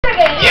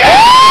Let's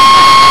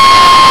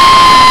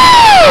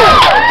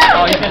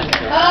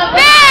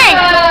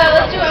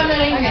do I'm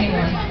Not Angry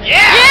Anymore.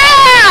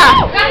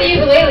 Yeah! Got the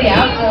ukulele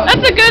out, so.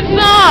 That's a good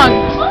song.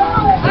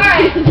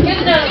 Alright,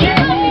 here's another one.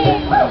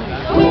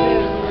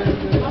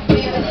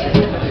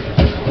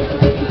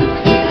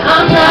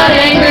 I'm not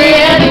angry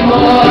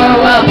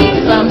anymore, well,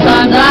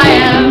 sometimes I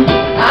am.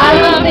 I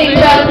don't think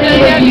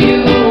badly of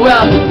you,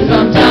 well,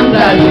 sometimes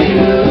I do.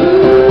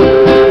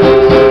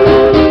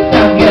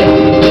 Sounds good.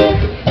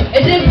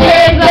 It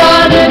depends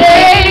on the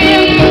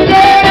day,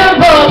 instead of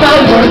all my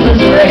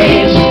worthless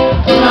rage.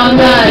 I'm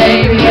not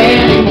angry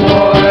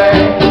anymore.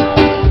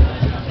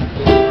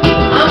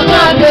 I'm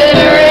not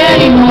bitter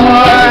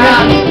anymore,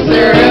 I'm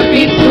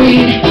syrupy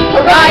sweet. I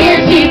ride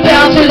your teeth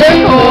down to their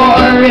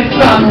core if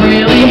I'm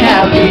really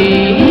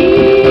happy.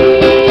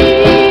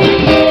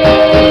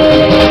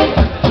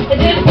 It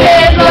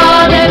depends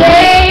on the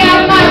day, I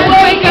might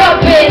wake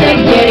up in a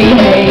giddy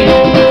haze.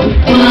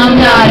 When I'm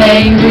not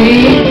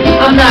angry,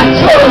 I'm not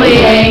totally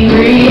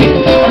angry.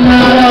 I'm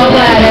not all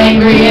that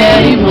angry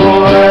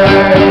anymore.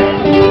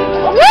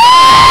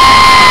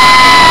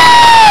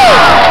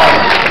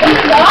 This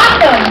is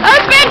awesome!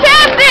 That's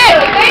fantastic!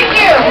 Thank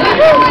you!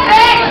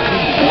 Thanks!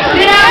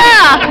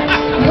 Yeah!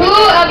 Who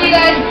of you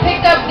guys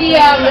picked up the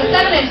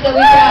 7-inch that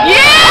we got?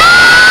 Yeah!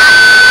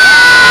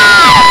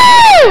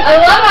 I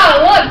love how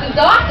it looks. It's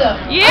awesome.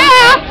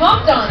 Yeah! I'm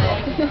pumped on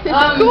it.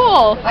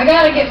 Cool. I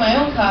gotta get my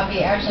own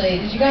copy, actually.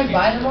 Did you guys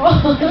buy them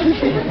all?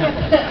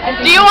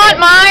 Do you want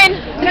mine?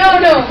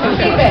 No,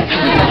 keep it.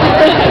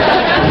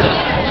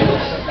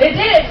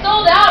 It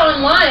sold out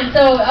online,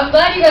 so I'm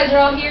glad you guys are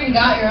all here and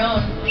got your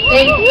own.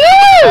 Thank you.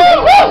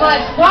 Woo!